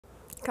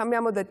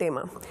Cambiamos de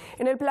tema.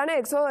 En el plan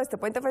éxodo de este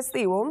puente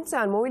festivo se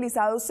han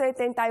movilizado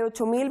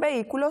 78.000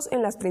 vehículos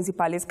en las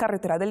principales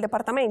carreteras del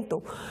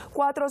departamento.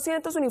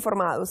 400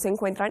 uniformados se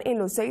encuentran en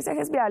los 6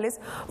 ejes viales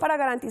para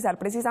garantizar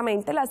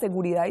precisamente la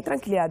seguridad y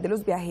tranquilidad de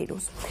los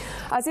viajeros.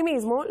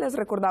 Asimismo, les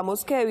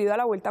recordamos que debido a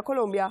la Vuelta a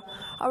Colombia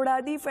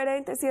habrá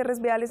diferentes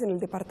cierres viales en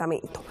el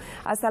departamento.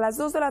 Hasta las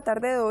 2 de la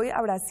tarde de hoy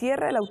habrá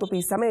cierre de la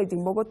autopista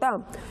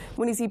Medellín-Bogotá.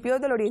 Municipios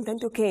del oriente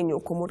antioqueño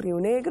como Río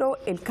Negro,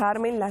 El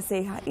Carmen, La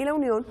Ceja y La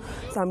Unión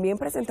también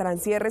presentarán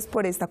cierres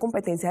por esta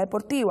competencia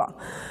deportiva.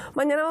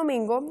 Mañana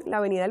domingo, la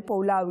avenida del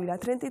Poblado y la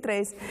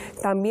 33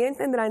 también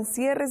tendrán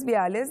cierres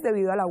viales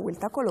debido a la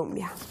Vuelta a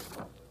Colombia.